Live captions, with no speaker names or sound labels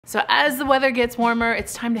So as the weather gets warmer,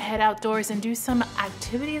 it's time to head outdoors and do some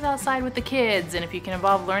activities outside with the kids. And if you can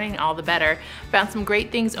involve learning, all the better. Found some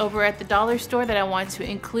great things over at the dollar store that I want to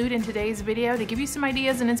include in today's video to give you some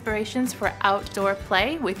ideas and inspirations for outdoor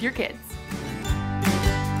play with your kids.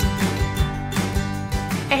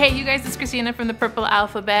 Hey you guys, it's Christina from the Purple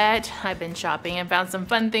Alphabet. I've been shopping and found some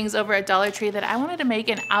fun things over at Dollar Tree that I wanted to make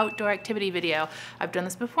an outdoor activity video. I've done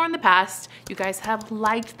this before in the past. You guys have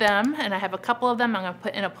liked them and I have a couple of them I'm gonna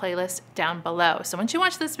put in a playlist down below. So once you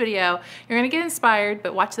watch this video, you're gonna get inspired,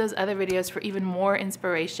 but watch those other videos for even more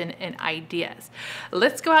inspiration and ideas.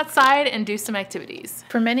 Let's go outside and do some activities.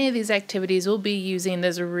 For many of these activities, we'll be using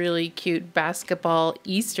this really cute basketball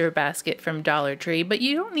Easter basket from Dollar Tree, but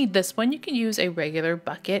you don't need this one. You can use a regular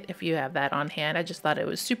bucket if you have that on hand. I just thought it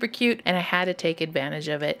was super cute and I had to take advantage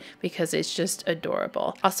of it because it's just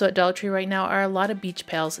adorable. Also at Dollar Tree right now are a lot of beach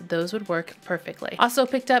pails. Those would work perfectly. Also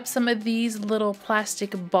picked up some of these little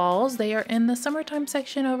plastic balls. They are in the summertime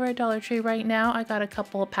section over at Dollar Tree right now. I got a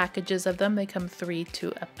couple of packages of them. They come 3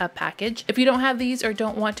 to a package. If you don't have these or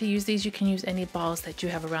don't want to use these, you can use any balls that you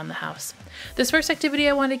have around the house. This first activity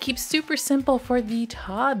I want to keep super simple for the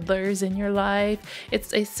toddlers in your life.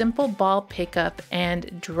 It's a simple ball pickup and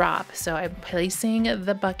drop. So I'm placing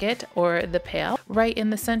the bucket or the pail right in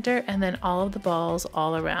the center and then all of the balls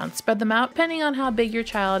all around. Spread them out depending on how big your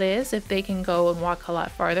child is. If they can go and walk a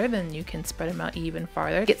lot farther, then you can spread them out even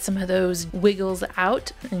farther. Get some of those wiggles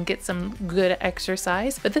out and get some good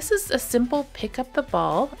exercise. But this is a simple pick up the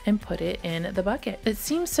ball and put it in the bucket. It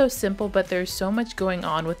seems so simple, but there's so much going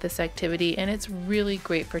on with this activity and it's really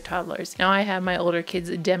great for toddlers. Now I have my older kids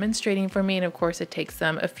demonstrating for me and of course it takes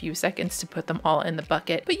them a few seconds to put them all in the bucket.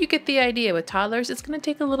 But you get the idea. With toddlers, it's going to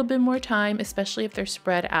take a little bit more time, especially if they're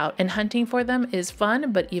spread out. And hunting for them is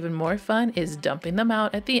fun, but even more fun is dumping them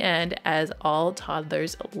out at the end, as all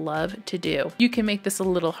toddlers love to do. You can make this a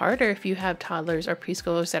little harder if you have toddlers or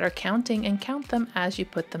preschoolers that are counting and count them as you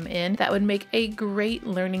put them in. That would make a great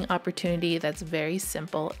learning opportunity that's very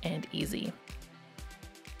simple and easy.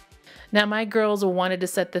 Now my girls wanted to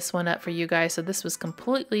set this one up for you guys, so this was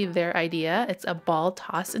completely their idea. It's a ball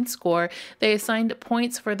toss and score. They assigned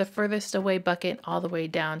points for the furthest away bucket all the way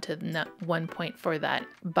down to 1 point for that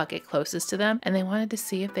bucket closest to them, and they wanted to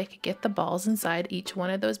see if they could get the balls inside each one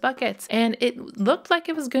of those buckets. And it looked like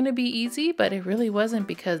it was going to be easy, but it really wasn't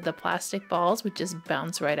because the plastic balls would just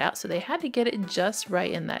bounce right out, so they had to get it just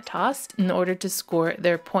right in that toss in order to score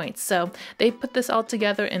their points. So they put this all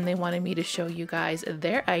together and they wanted me to show you guys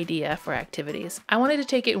their idea for activities. I wanted to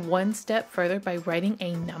take it one step further by writing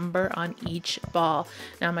a number on each ball.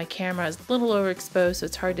 Now my camera is a little overexposed, so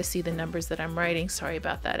it's hard to see the numbers that I'm writing. Sorry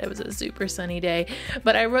about that. It was a super sunny day,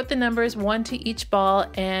 but I wrote the numbers 1 to each ball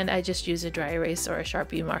and I just used a dry erase or a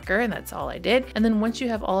Sharpie marker and that's all I did. And then once you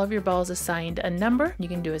have all of your balls assigned a number, you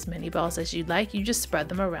can do as many balls as you'd like. You just spread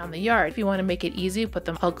them around the yard. If you want to make it easy, put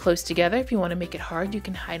them all close together. If you want to make it hard, you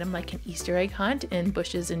can hide them like an Easter egg hunt in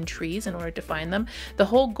bushes and trees in order to find them. The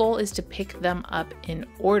whole goal is to pick them up in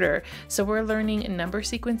order. So we're learning number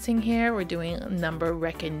sequencing here. We're doing number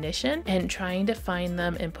recognition and trying to find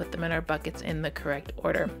them and put them in our buckets in the correct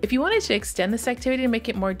order. If you wanted to extend this activity to make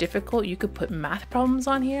it more difficult, you could put math problems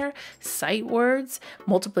on here, sight words,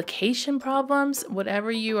 multiplication problems, whatever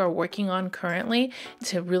you are working on currently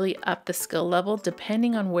to really up the skill level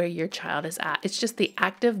depending on where your child is at. It's just the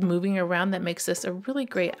active moving around that makes this a really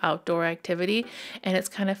great outdoor activity, and it's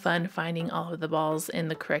kind of fun finding all of the balls in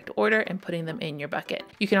the correct order and putting them in your bucket.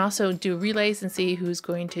 You can also do relays and see who's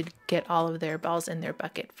going to get all of their balls in their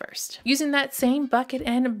bucket first. Using that same bucket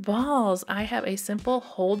and balls, I have a simple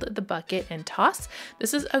hold the bucket and toss.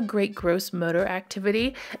 This is a great gross motor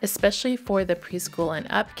activity, especially for the preschool and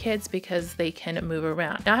up kids because they can move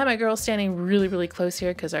around. Now I have my girls standing really close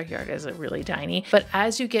here because our yard is really tiny, but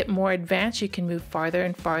as you get more advanced, you can move farther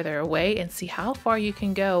and farther away and see how far you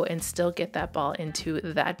can go and still get that ball into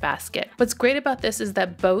that basket. What's great about this is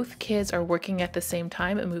that both kids are working at the same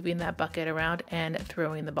time, moving that bucket around and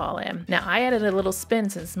throwing the ball in. Now I added a little spin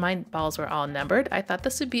since my balls were all numbered. I thought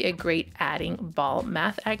this would be a great adding ball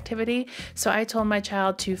math activity. So I told my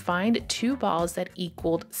child to find 2 balls that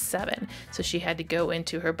equaled 7. So she had to go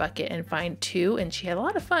into her bucket and find 2, and she had a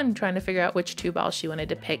lot of fun trying to figure out which 2 balls she wanted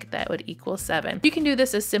to pick that would equal 7. You can do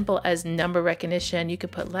this as simple as number recognition. You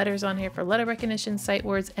could put letters on here for letter recognition, sight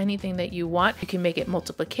words, anything that you want. You can make it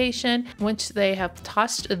multiplication. Once they have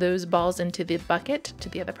tossed those balls into the bucket to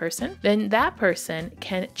the other person. Then that person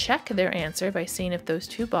can check their answer by seeing if those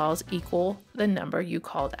two balls equal the number you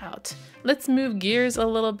called out. Let's move gears a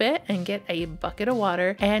little bit and get a bucket of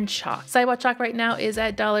water and chalk. Sidewalk chalk right now is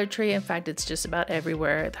at Dollar Tree. In fact, it's just about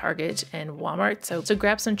everywhere at Target and Walmart. So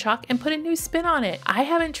grab some chalk and put a new spin on it. I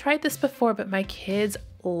haven't tried this before, but my kids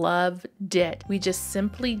loved it. We just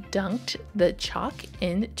simply dunked the chalk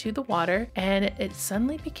into the water and it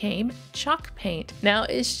suddenly became chalk paint. Now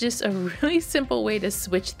it's just a really simple way to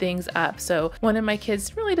switch things up. So one of my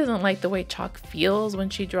kids really doesn't like the way chalk feels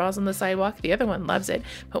when she draws on the sidewalk. The other one loves it.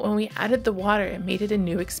 But when we added the water, it made it a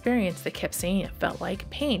new experience. They kept saying it felt like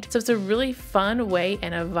paint. So it's a really fun way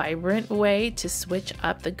and a vibrant way to switch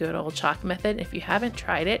up the good old chalk method. If you haven't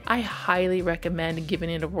tried it, I highly recommend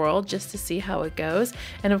giving it a whirl just to see how it goes.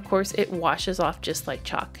 And of course, it washes off just like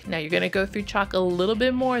chalk. Now you're going to go through chalk a little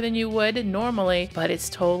bit more than you would normally, but it's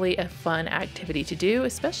totally a fun activity to do,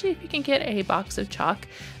 especially if you can get a box of chalk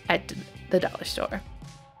at the dollar store.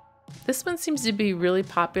 This one seems to be really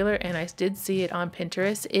popular and I did see it on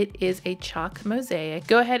Pinterest. It is a chalk mosaic.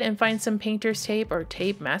 Go ahead and find some painter's tape or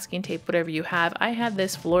tape, masking tape, whatever you have. I had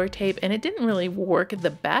this floor tape and it didn't really work the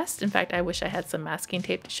best. In fact, I wish I had some masking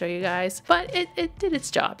tape to show you guys, but it did its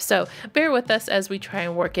job. So bear with us as we try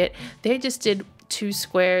and work it. They just did 2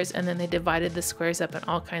 squares and then they divided the squares up in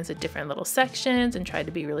all kinds of different little sections and tried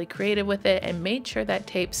to be really creative with it and made sure that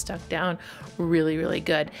tape stuck down really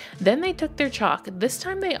good. Then they took their chalk. This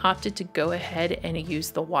time they opted to go ahead and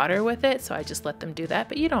use the water with it, so I just let them do that,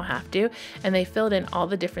 but you don't have to. And they filled in all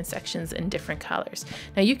the different sections in different colors.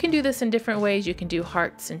 Now you can do this in different ways. You can do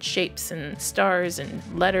hearts and shapes and stars and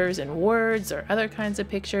letters and words or other kinds of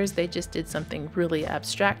pictures. They just did something really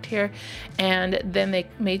abstract here. And then they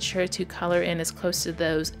made sure to color in as close to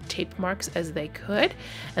those tape marks as they could.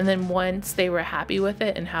 And then once they were happy with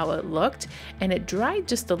it and how it looked, and it dried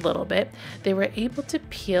just a little bit, they were able to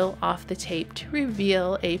peel off the tape to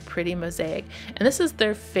reveal a pretty mosaic. And this is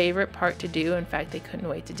their favorite part to do. In fact, they couldn't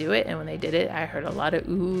wait to do it. And when they did it, I heard a lot of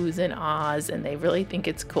oohs and ahs, and they really think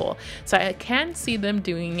it's cool. So I can see them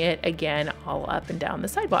doing it again all up and down the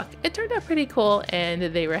sidewalk. It turned out pretty cool and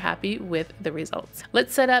they were happy with the results.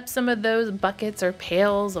 Let's set up some of those buckets or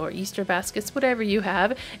pails or Easter baskets, whatever you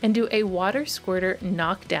have, and do a water squirter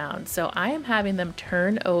knockdown. So I am having them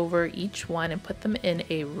turn over each one and put them in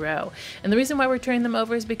a row. And the reason why we're turning them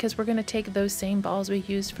over is because we're going to take those same balls we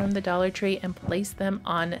used from the Dollar Tree and place them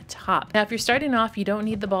on top. Now, if you're starting off, you don't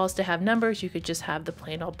need the balls to have numbers. You could just have the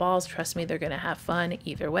plain old balls. Trust me, they're going to have fun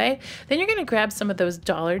either way. Then you're going to grab some of those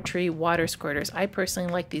Dollar Tree water squirters. I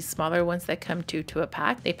personally like these smaller ones that come 2 to a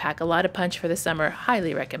pack. They pack a lot of punch for the summer.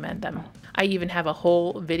 Highly recommend them. I even have a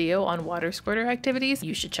whole video on water squirter activities.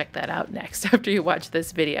 You should check that out next after you watch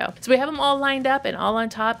this video. So we have them all lined up and all on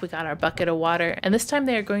top. We got our bucket of water, and this time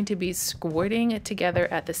they are going to be squirting together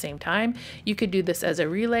at the same time. You could do this as a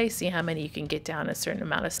relay, see how many you can get down a certain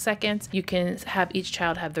amount of seconds. You can have each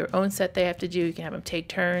child have their own set they have to do. You can have them take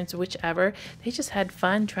turns, whichever. They just had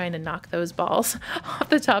fun trying to knock those balls off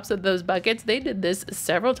the tops of those buckets. They did this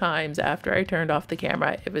several times after I turned off the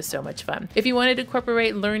camera. It was so much fun. If you wanted to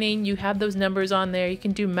incorporate learning, you have those numbers on there. You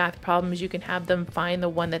can do math problems. You can have them find the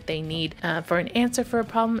one that they need for an answer for a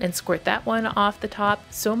problem and squirt that one off the top.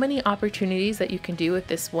 So many opportunities that you can do with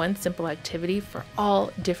this one simple activity for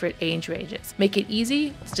all different age ranges. Make it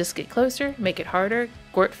easy, just get closer. Make it harder,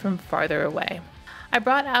 squirt from farther away. I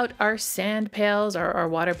brought out our sand pails or our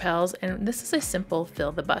water pails, and this is a simple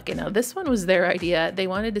fill the bucket. Now this one was their idea. They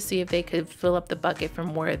wanted to see if they could fill up the bucket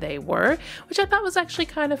from where they were, which I thought was actually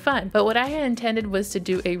kind of fun. But what I had intended was to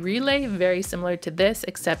do a relay very similar to this,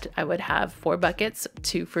 except I would have 4 buckets,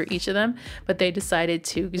 2 for each of them, but they decided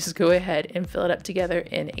to just go ahead and fill it up together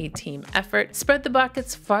in a team effort. Spread the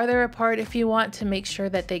buckets farther apart if you want to make sure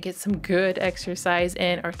that they get some good exercise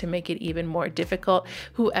in, or to make it even more difficult,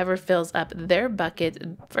 whoever fills up their bucket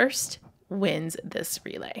first wins this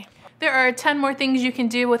relay. There are a ton more things you can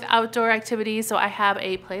do with outdoor activities, so I have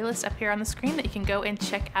a playlist up here on the screen that you can go and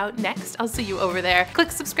check out next. I'll see you over there.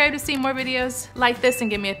 Click subscribe to see more videos. Like this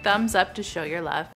and give me a thumbs up to show your love.